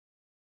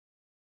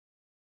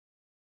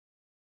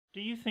Do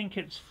you think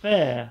it's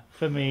fair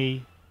for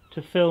me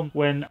to film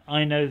when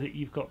I know that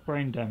you've got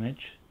brain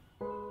damage?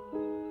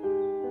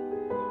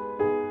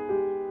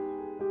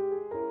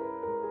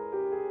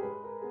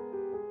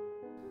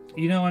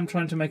 You know I'm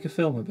trying to make a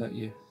film about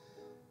you.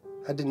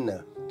 I didn't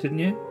know. Didn't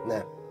you?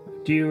 No.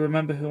 Do you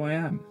remember who I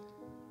am?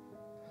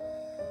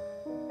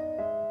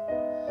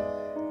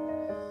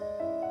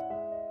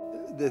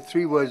 The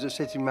three words that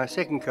sit in my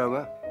second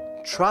coma: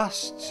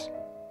 trust,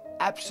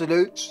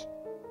 absolute,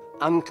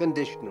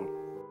 unconditional.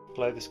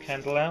 Blow this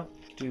candle out.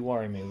 Do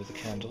worry me with the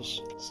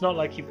candles. It's not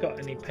like you've got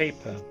any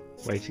paper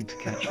waiting to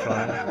catch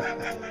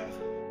fire.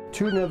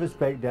 2 nervous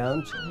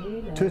breakdowns,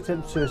 2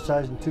 attempted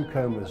suicides and 2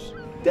 comas.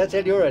 Did I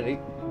tell you already?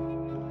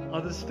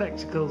 Are the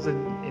spectacles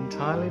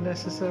entirely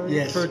necessary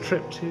Yes. for a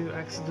trip to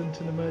accident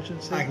and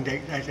emergency? I can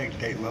take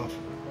them off.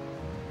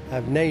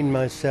 I've named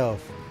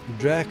myself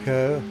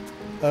Drako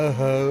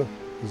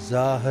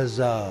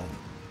Zarharzar.